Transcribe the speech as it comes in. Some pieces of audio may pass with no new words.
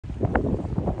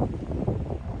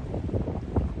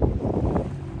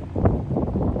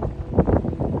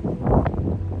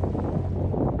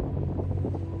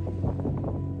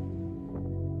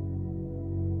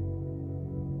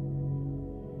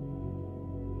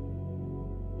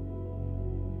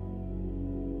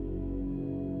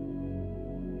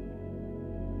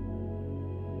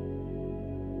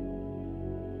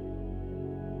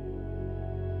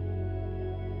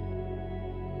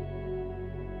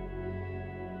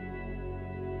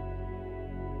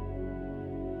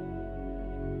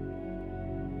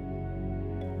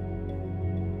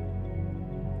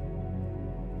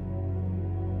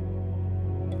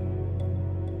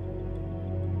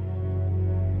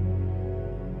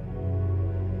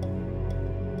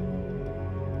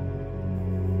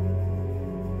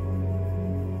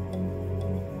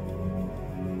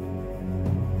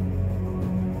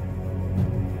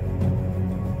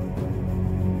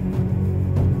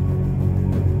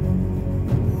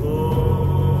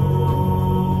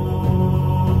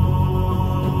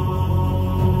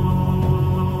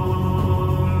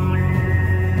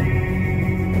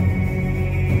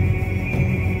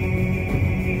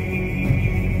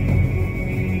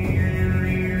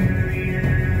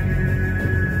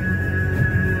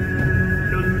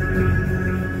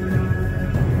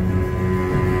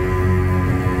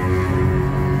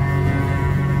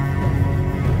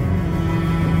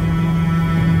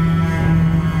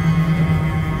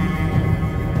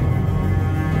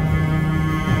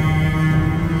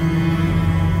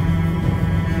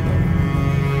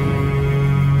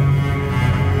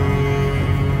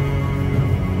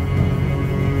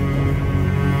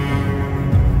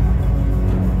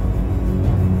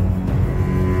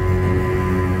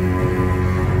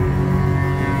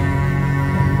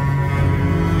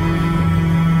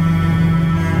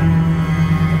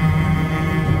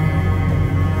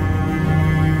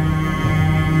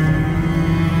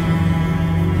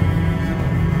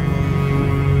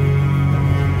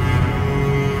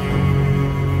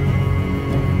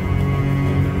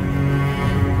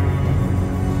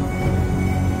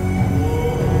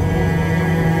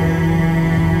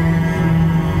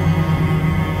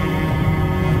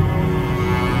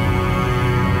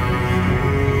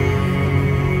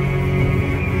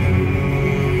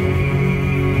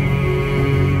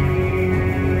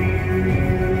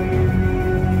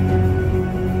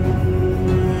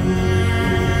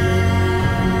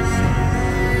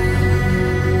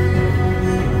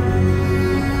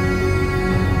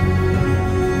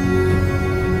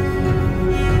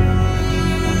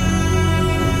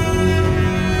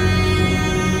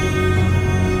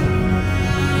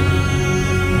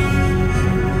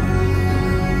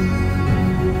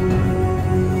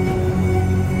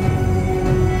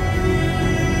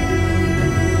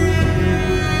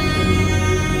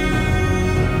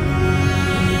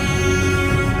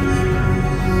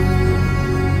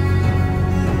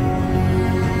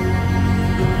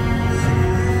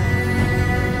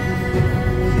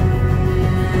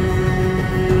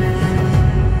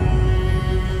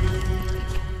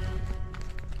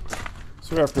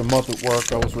So after a month at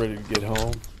work, I was ready to get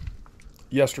home.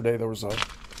 Yesterday there was a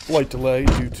flight delay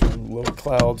due to low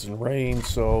clouds and rain,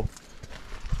 so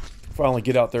finally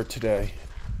get out there today.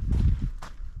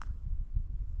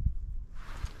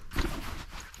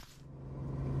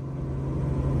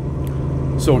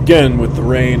 So again with the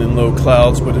rain and low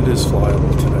clouds, but it is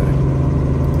flyable today.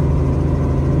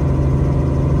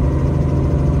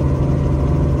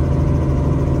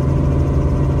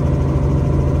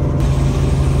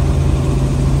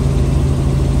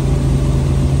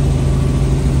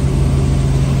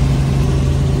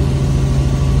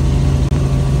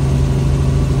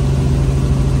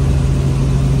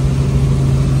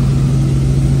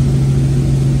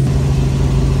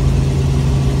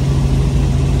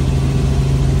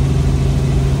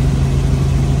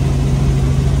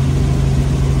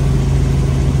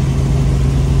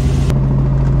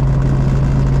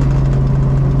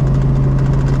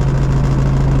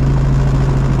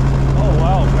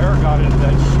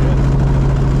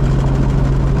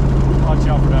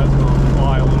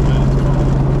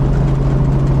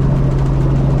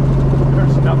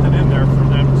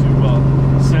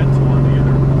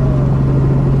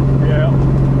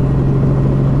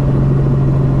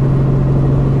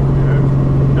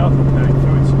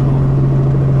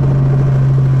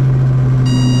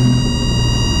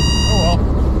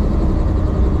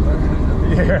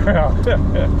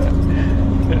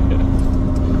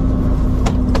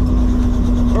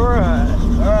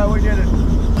 Alright, we did it.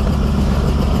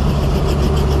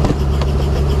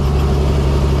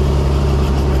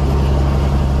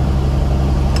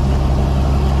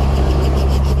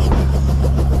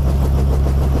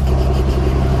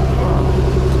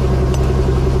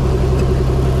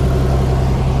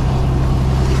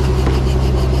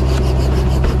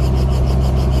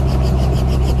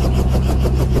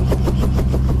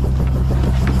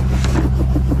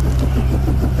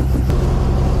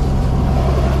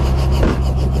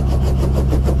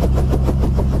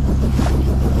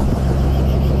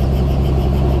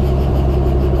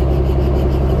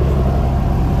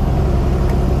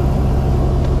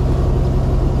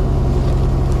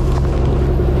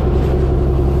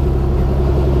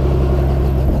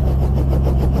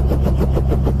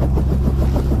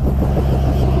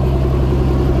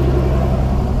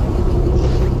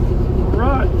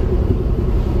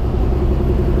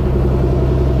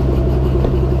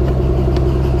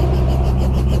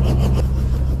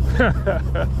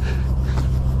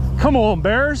 Come on,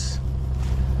 bears.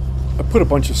 I put a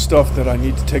bunch of stuff that I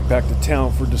need to take back to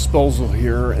town for disposal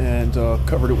here and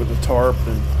covered it with a tarp,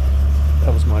 and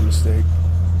that was my mistake.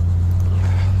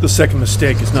 The second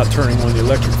mistake is not turning on the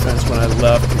electric fence when I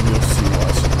left, and you'll see why.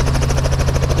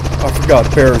 I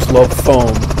forgot bears love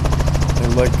foam. They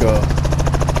like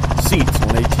seats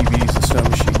on ATVs and snow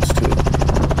machines too.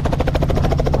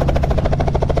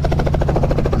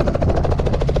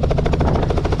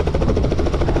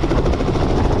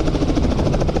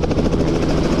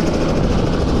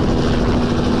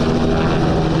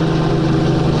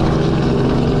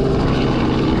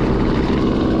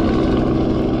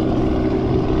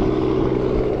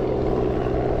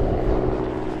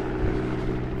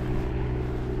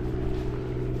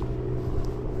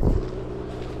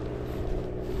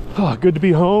 Oh, good to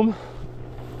be home.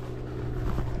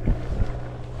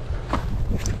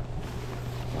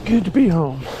 Good to be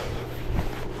home.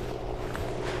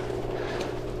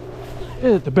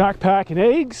 Hit the backpack and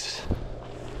eggs.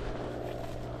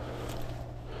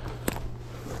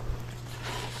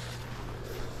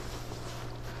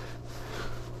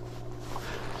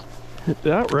 Get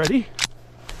that ready.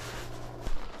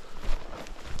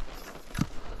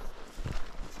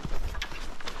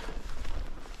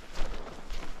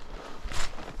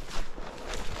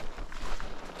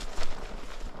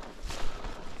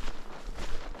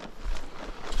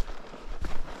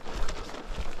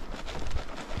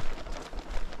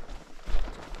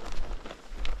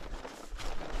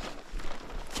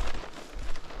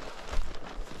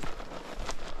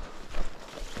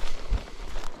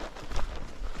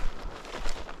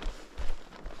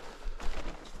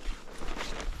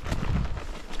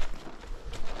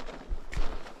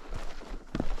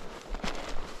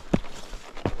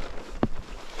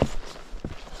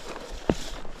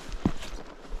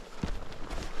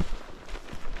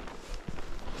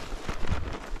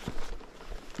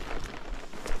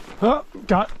 Oh,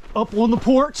 got up on the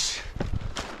porch.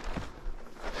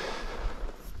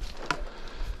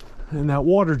 And that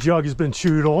water jug has been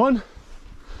chewed on.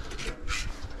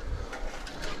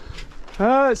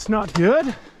 It's not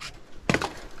good.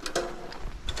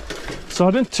 So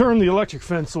I didn't turn the electric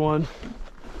fence on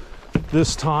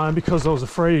this time because I was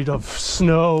afraid of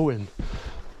snow and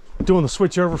doing the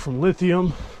switch over from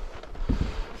lithium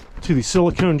to the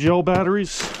silicone gel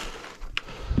batteries.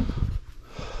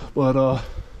 But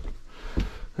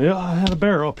yeah, I had a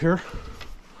bear up here.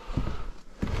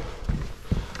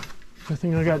 I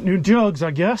think I got new jugs,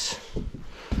 I guess.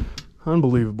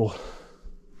 Unbelievable.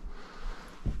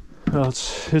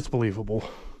 It's believable.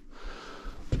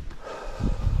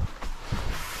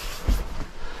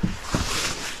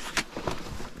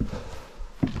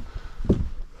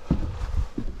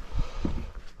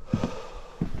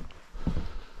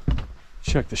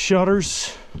 Check the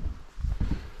shutters.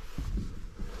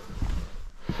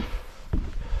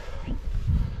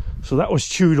 So that was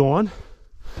chewed on.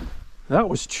 That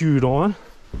was chewed on.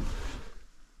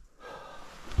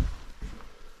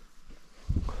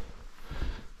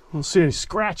 I don't see any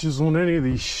scratches on any of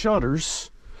these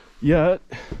shutters yet.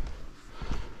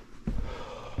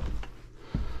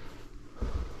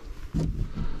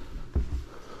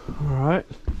 All right.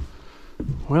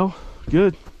 Well,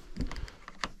 good.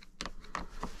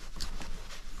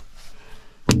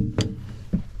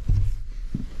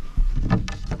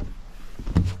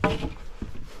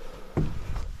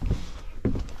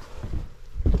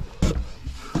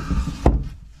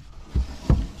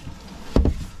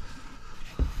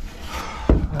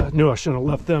 Knew I shouldn't have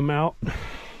left them out.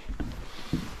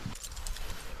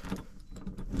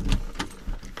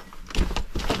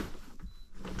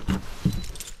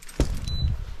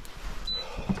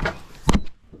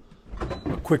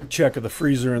 A quick check of the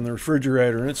freezer and the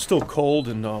refrigerator, and it's still cold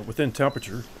and within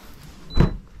temperature.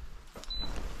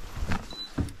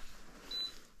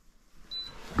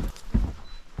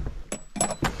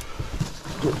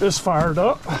 Get this fired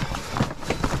up.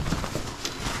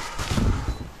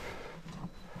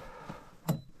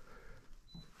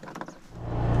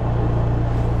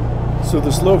 So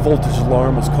this low voltage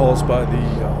alarm was caused by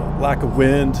the lack of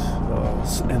wind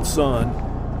and sun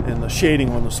and the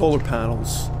shading on the solar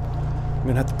panels. I'm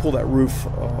gonna have to pull that roof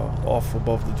off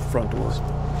above the front door.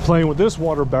 Playing with this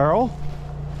water barrel.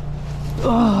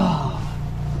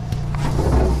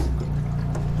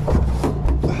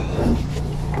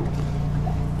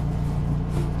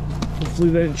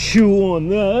 Hopefully they didn't chew on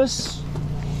this.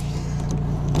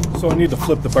 So I need to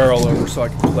flip the barrel over so I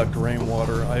can collect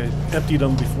rainwater. I emptied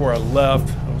them before I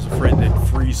left. I was afraid they'd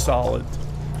freeze solid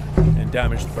and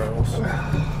damage the barrels.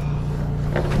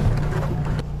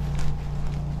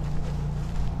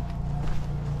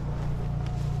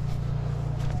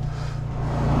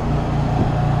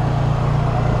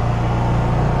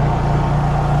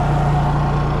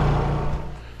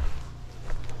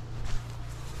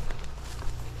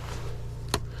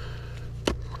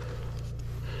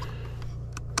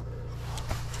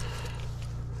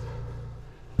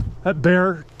 That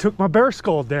bear took my bear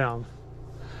skull down.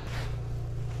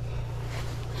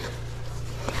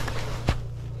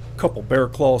 Couple bear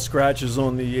claw scratches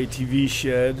on the ATV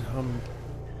shed. I'm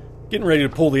getting ready to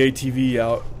pull the ATV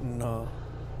out and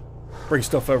bring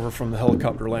stuff over from the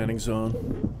helicopter landing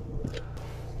zone.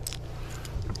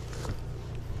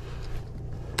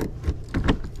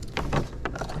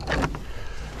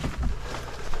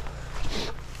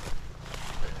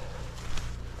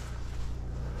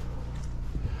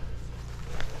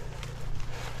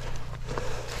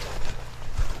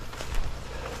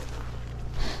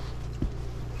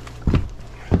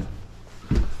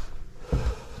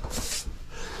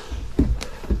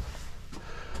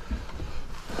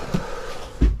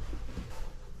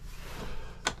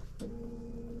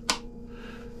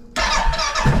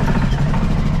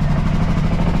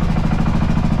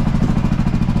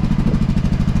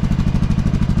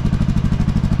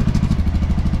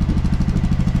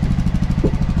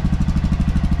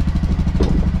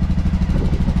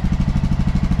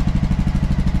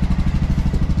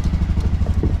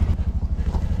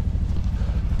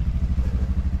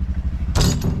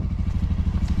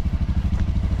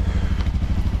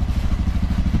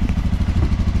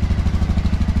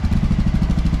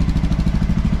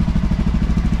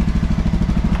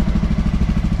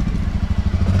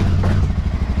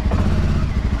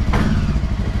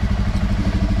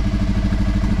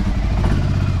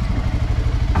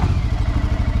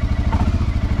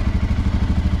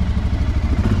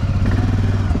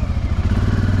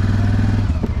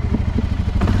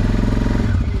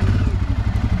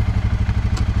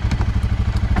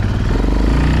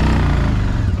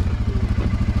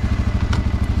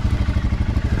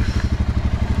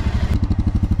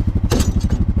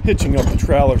 Hitching up the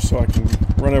trailer so I can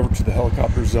run over to the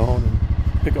helicopter zone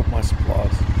and pick up my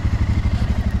supplies.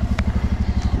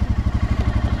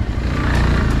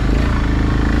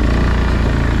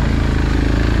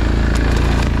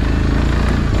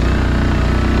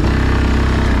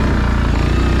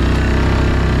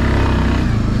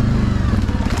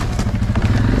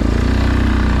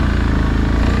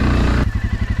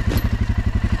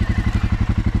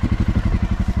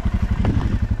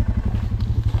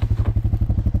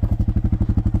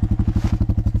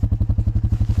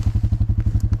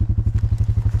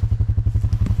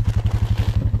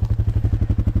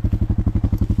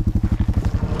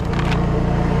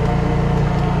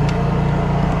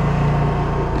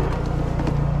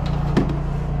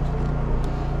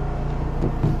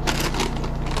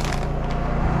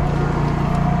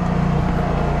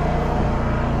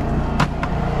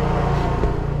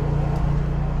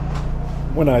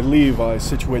 When I leave, I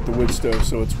situate the wood stove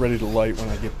so it's ready to light when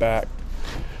I get back,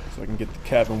 so I can get the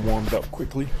cabin warmed up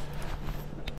quickly.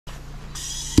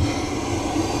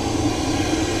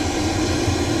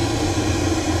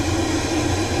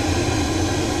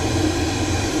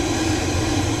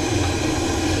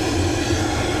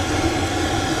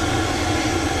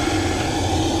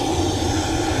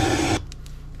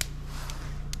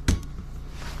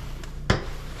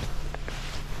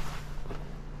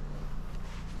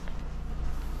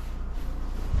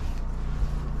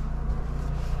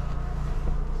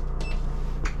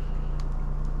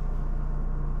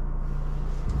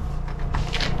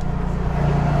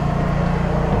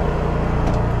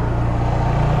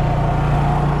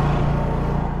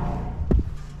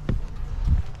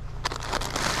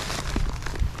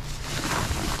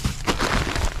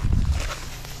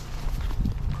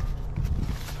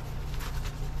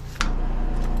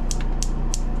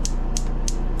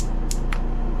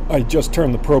 I just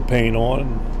turned the propane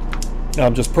on. Now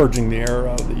I'm just purging the air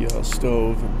out of the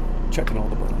stove and checking all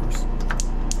the burners.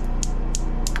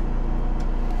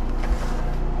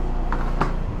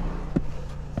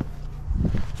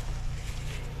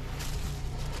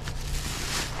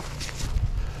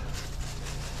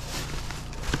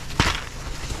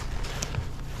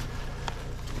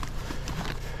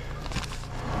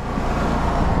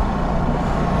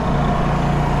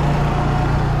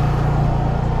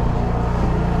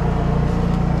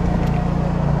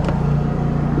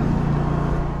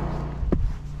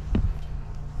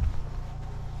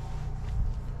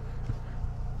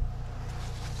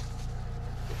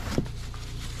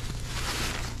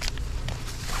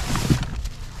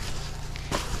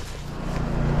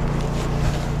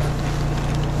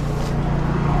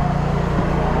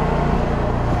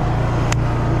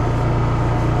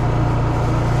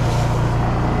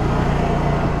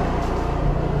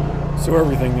 So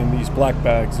everything in these black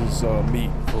bags is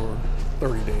meat for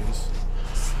 30 days.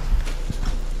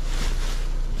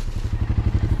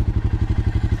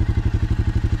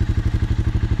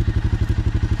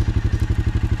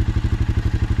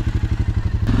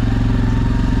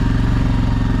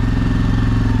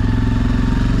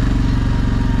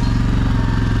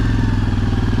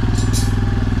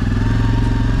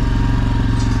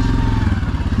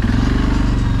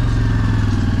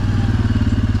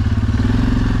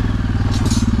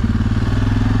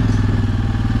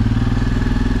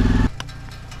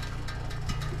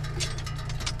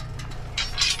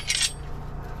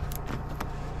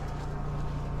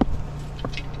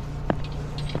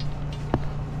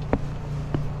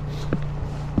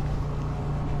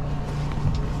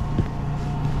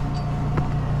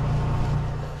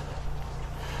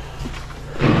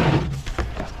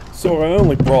 So I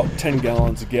only brought 10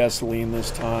 gallons of gasoline this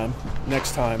time.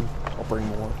 Next time, I'll bring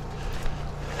more.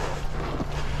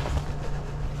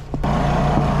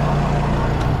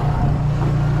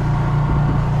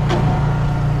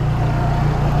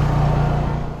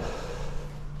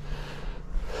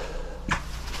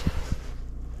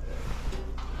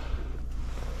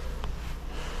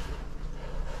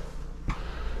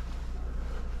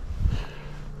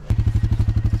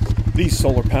 These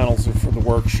solar panels are for the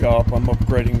workshop. I'm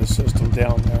upgrading the system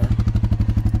down there.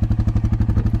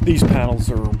 These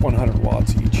panels are 100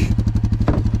 watts each.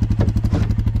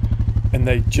 And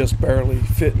they just barely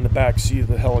fit in the back seat of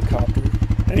the helicopter.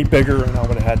 Any bigger and I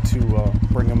would have had to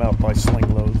bring them out by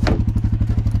sling load.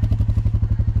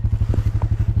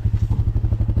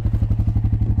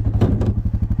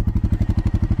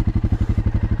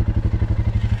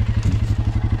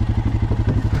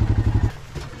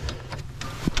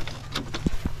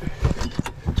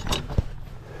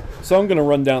 So I'm going to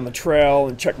run down the trail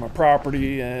and check my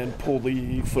property and pull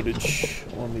the footage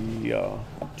on the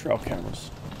trail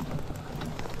cameras.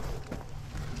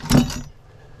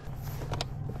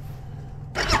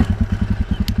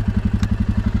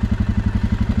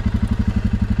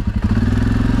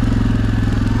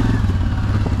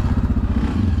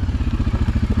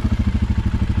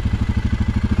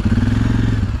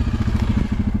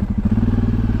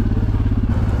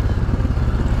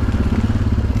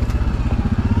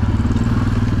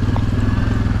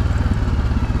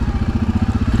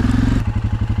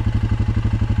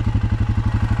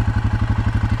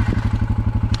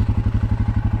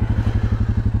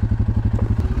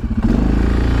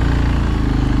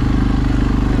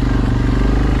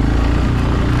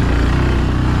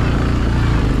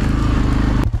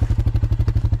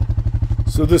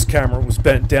 So this camera was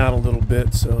bent down a little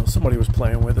bit, so somebody was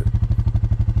playing with it.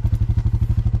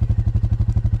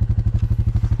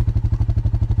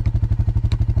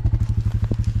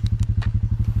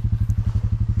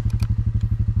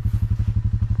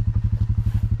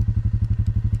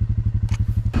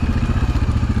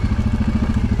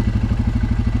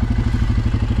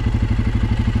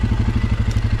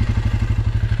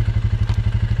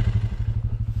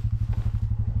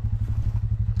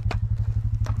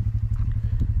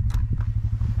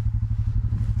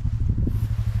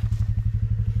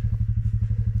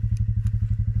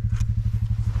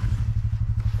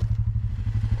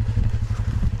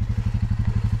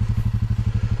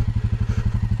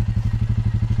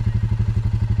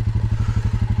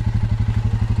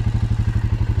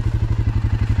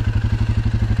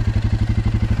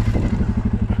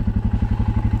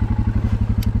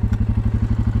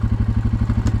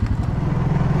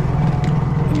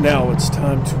 Now it's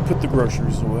time to put the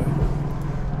groceries away.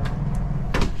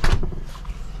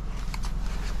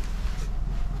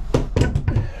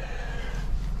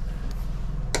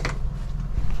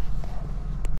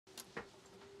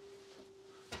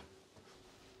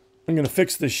 I'm going to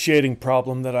fix this shading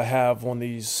problem that I have on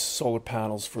these solar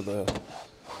panels for the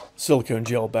silicone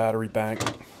gel battery bank.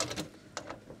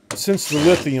 Since the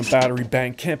lithium battery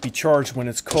bank can't be charged when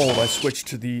it's cold, I switched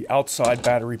to the outside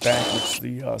battery bank, which is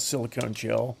the silicone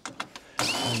gel.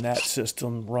 And that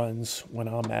system runs when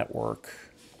I'm at work.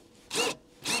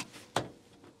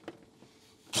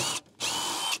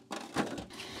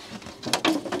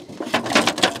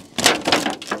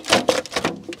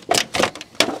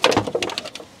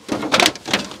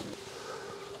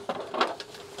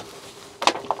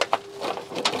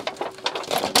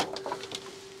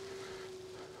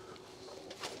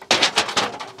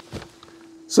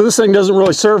 So this thing doesn't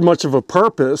really serve much of a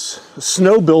purpose. The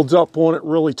snow builds up on it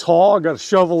really tall. I got to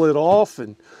shovel it off,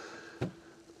 and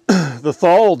the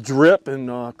thaw will drip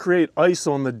and create ice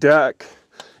on the deck.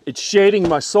 It's shading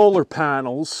my solar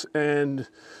panels and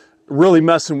really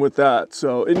messing with that.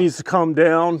 So it needs to come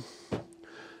down.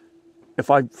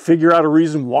 If I figure out a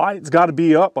reason why it's got to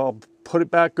be up, I'll put it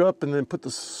back up and then put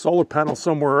the solar panel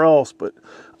somewhere else. But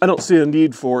I don't see a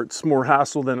need for it. It's more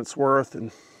hassle than it's worth.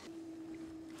 And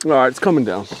all right, it's coming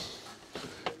down.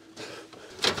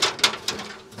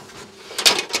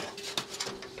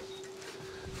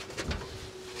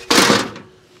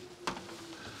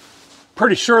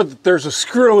 Pretty sure that there's a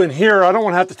screw in here. I don't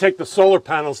want to have to take the solar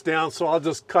panels down, so I'll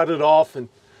just cut it off and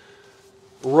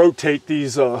rotate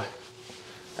these out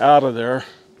of there.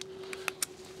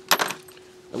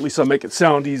 At least I'll make it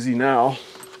sound easy now.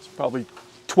 There's probably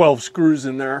 12 screws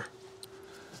in there.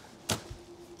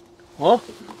 Well,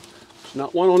 there's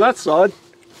not one on that side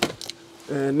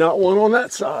and not one on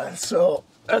that side, so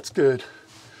that's good.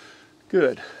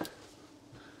 Good.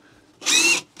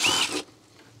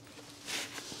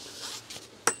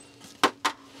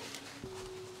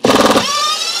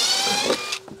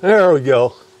 There we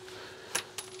go.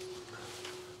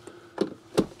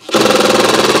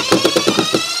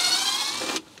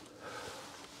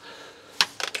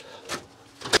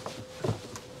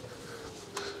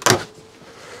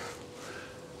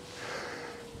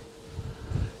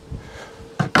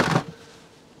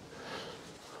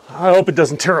 I hope it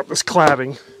doesn't tear up this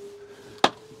cladding.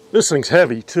 This thing's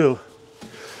heavy too.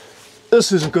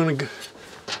 This isn't going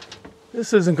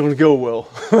to go well.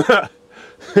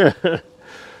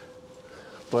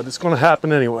 But it's going to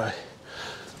happen anyway.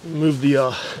 Move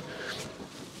the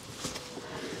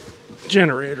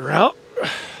generator out.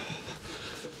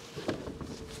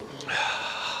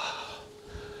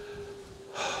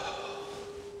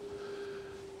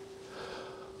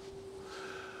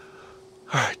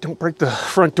 All right, don't break the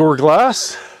front door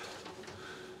glass.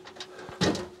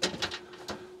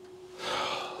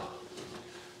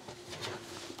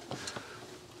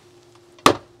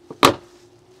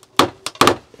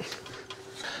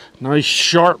 Nice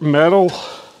sharp metal.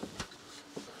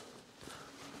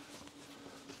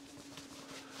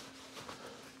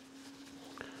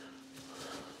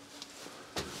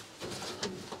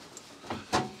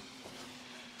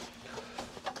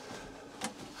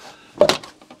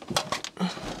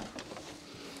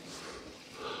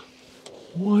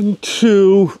 One,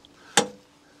 two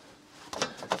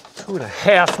and a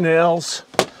half nails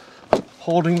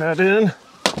holding that in.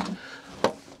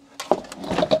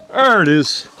 There it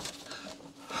is.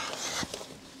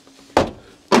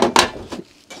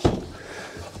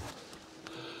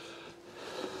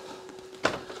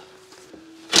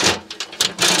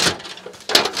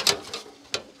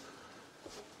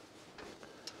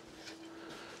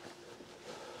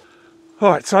 All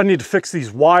right, so I need to fix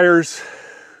these wires,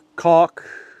 caulk,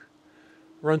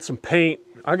 run some paint.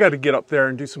 I got to get up there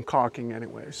and do some caulking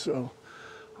anyway, so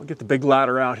I'll get the big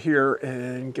ladder out here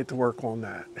and get to work on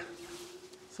that.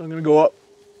 So I'm going to go up,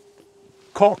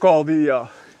 caulk all the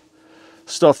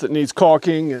stuff that needs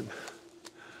caulking, and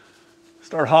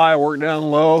start high, work down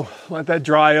low, let that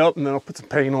dry up, and then I'll put some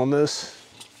paint on this.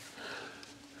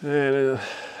 And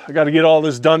I got to get all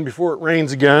this done before it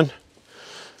rains again.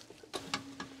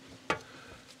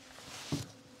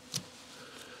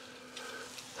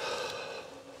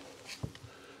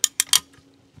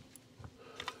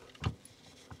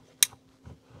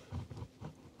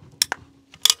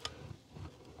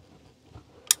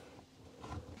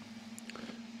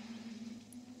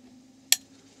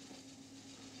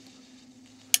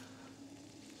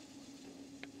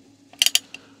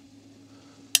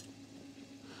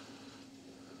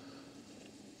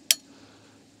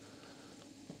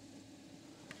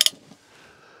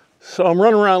 So I'm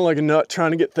running around like a nut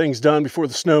trying to get things done before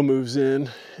the snow moves in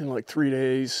like 3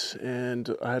 days,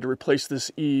 and I had to replace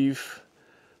this eave,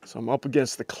 so I'm up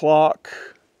against the clock.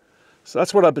 So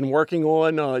that's what I've been working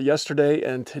on yesterday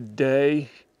and today.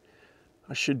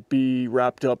 I should be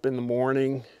wrapped up in the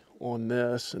morning on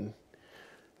this and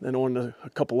then on to a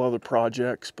couple other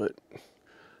projects, but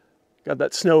got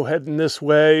that snow heading this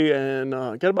way, and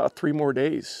got about 3 more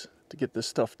days to get this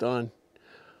stuff done.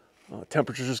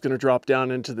 Temperature's just going to drop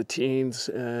down into the teens,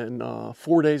 and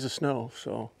 4 days of snow.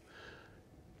 So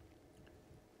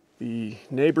the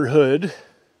neighborhood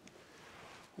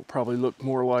will probably look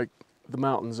more like the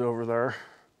mountains over there.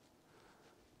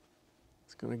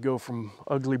 It's going to go from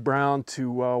ugly brown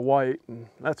to white, and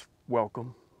that's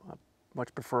welcome. I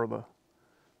much prefer the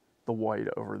white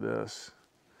over this.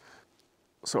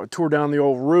 So I tore down the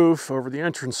old roof over the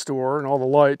entrance door, and all the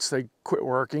lights, they quit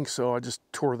working, so I just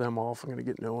tore them off. I'm going to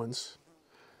get new ones.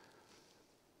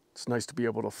 It's nice to be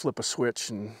able to flip a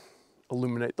switch and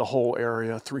illuminate the whole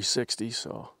area 360,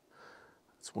 so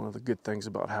it's one of the good things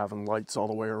about having lights all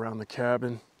the way around the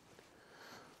cabin.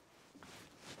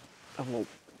 I have a little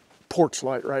porch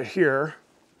light right here.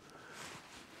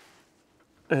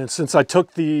 And since I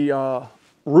took the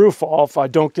roof off, I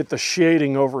don't get the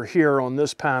shading over here on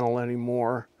this panel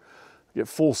anymore. I get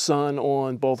full sun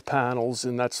on both panels,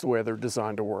 and that's the way they're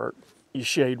designed to work. You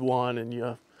shade one and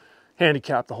you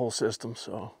handicap the whole system,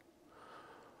 so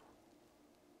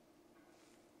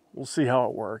we'll see how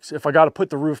it works. If I got to put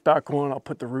the roof back on, I'll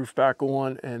put the roof back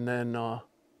on and then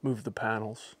move the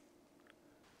panels.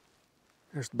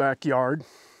 Here's the backyard.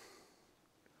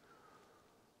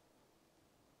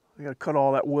 I got to cut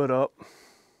all that wood up,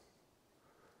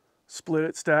 split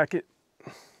it, stack it.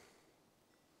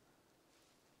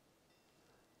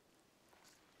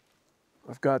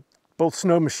 I've got both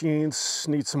snow machines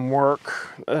need some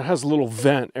work. It has a little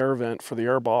vent, air vent for the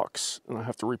air box, and I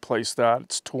have to replace that.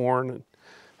 It's torn and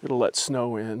it'll let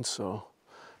snow in. So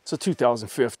it's a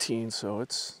 2015, so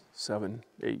it's 7,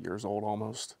 8 years old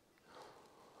almost.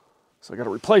 So I got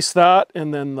to replace that,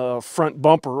 and then the front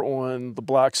bumper on the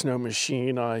black snow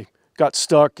machine, I got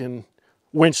stuck and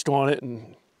winched on it,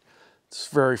 and it's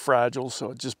very fragile, so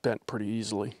it just bent pretty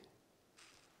easily.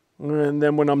 And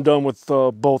then when I'm done with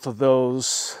both of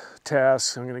those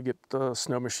tasks, I'm going to get the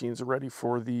snow machines ready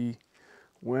for the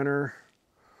winter.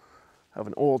 I have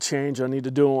an oil change I need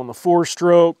to do on the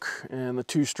 4-stroke, and the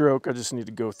 2-stroke, I just need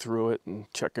to go through it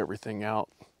and check everything out.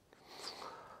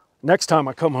 Next time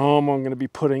I come home, I'm going to be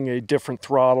putting a different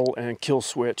throttle and kill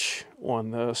switch on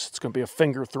this. It's going to be a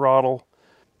finger throttle.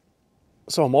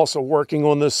 So I'm also working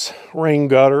on this rain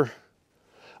gutter.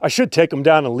 I should take them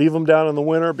down and leave them down in the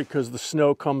winter because the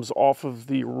snow comes off of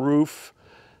the roof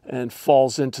and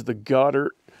falls into the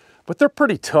gutter. But they're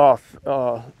pretty tough.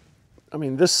 I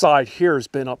mean, this side here has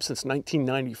been up since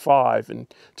 1995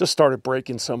 and just started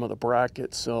breaking some of the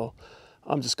brackets. So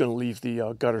I'm just going to leave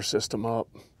the gutter system up.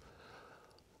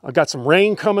 I got some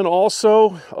rain coming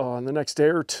also in the next day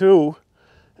or two,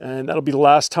 and that'll be the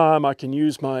last time I can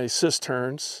use my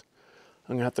cisterns.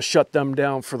 I'm going to have to shut them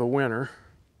down for the winter.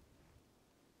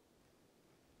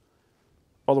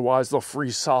 Otherwise, they'll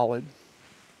freeze solid.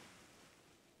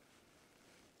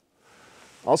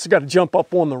 Also got to jump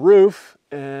up on the roof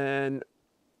and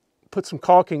put some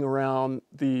caulking around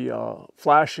the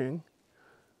flashing.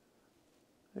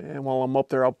 And while I'm up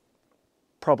there, I'll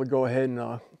probably go ahead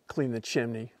and clean the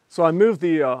chimney. So I moved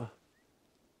the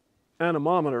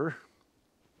anemometer,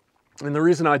 and the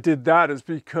reason I did that is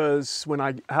because when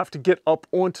I have to get up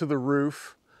onto the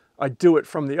roof, I do it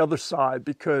from the other side,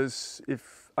 because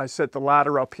if I set the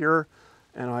ladder up here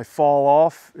and I fall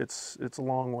off, it's a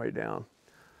long way down.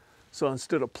 So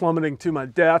instead of plummeting to my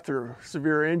death or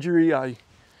severe injury, I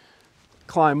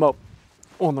climb up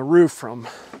on the roof from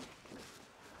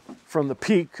the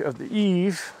peak of the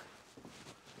eave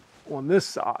on this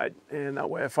side, and that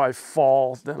way if I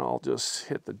fall, then I'll just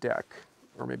hit the deck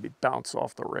or maybe bounce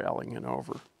off the railing and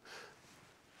over.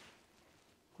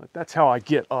 But that's how I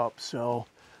get up. So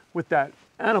with that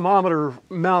anemometer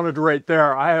mounted right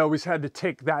there, I always had to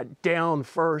take that down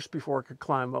first before I could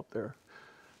climb up there.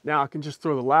 Now I can just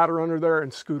throw the ladder under there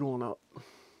and scoot on up.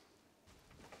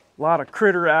 A lot of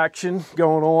critter action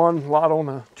going on, a lot on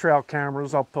the trail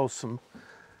cameras. I'll post some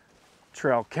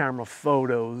trail camera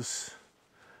photos.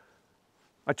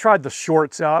 I tried the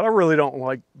shorts out. I really don't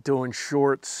like doing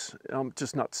shorts. I'm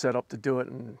just not set up to do it,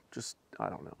 and just, I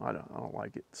don't know, I don't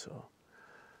like it. So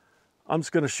I'm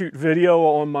just going to shoot video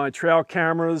on my trail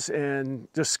cameras and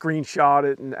just screenshot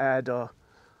it and add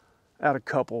a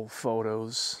couple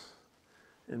photos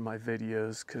in my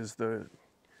videos, because the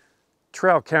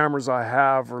trail cameras I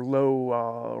have are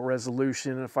low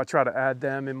resolution, and if I try to add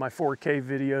them in my 4K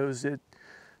videos, it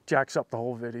jacks up the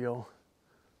whole video.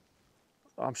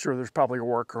 I'm sure there's probably a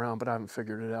workaround, but I haven't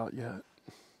figured it out yet.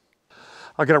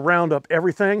 I gotta round up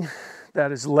everything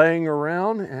that is laying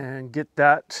around and get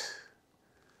that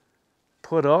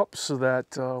put up so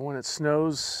that when it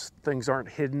snows, things aren't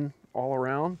hidden all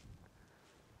around.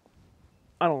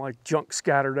 I don't like junk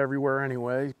scattered everywhere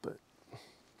anyway, but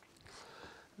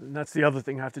and that's the other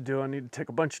thing I have to do. I need to take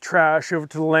a bunch of trash over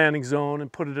to the landing zone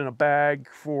and put it in a bag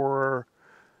for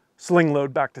sling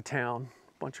load back to town.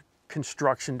 A bunch of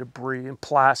construction debris and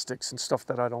plastics and stuff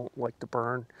that I don't like to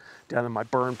burn down in my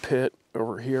burn pit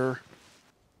over here.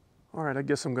 All right, I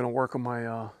guess I'm gonna work on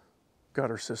my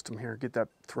gutter system here, get that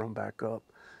thrown back up.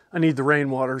 I need the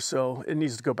rainwater, so it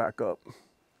needs to go back up.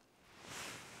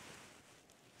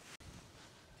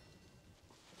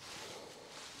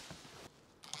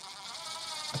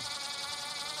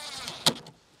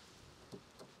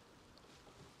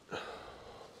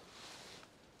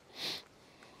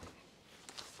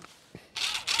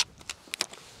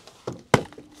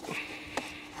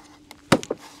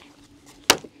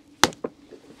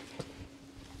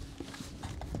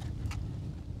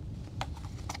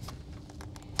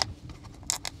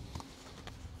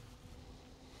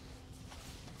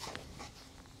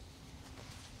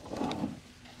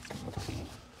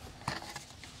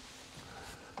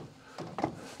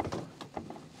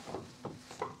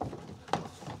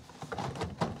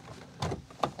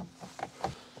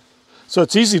 So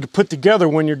it's easy to put together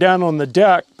when you're down on the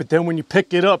deck, but then when you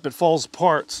pick it up, it falls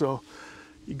apart. So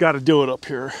you got to do it up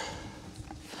here.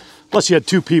 Plus you had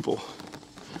two people.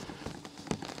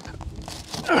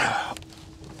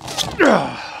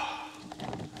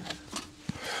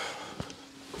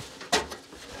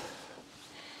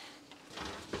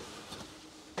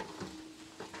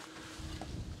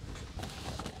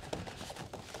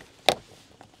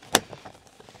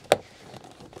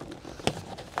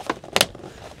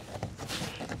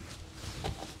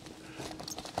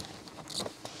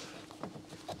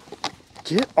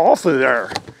 Get off of there.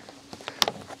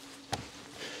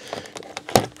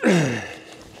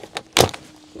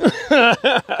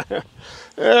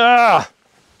 Yeah.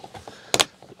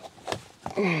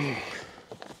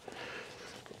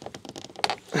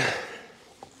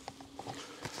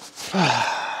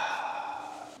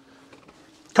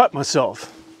 Cut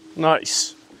myself.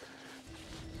 Nice.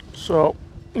 So,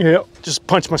 yeah, just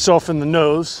punch myself in the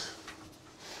nose.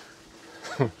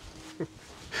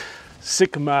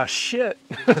 Sick of my shit.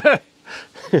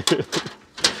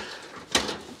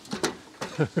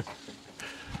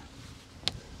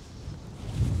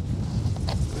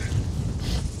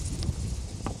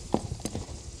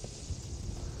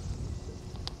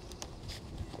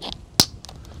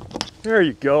 There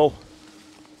you go.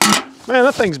 Man,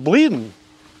 that thing's bleeding.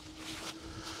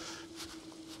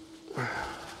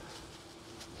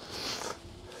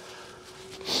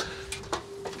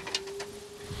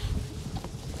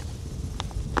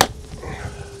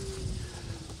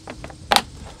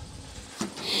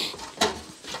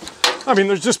 I mean,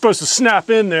 they're just supposed to snap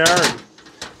in there.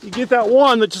 You get that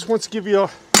one that just wants to give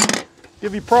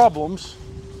you problems.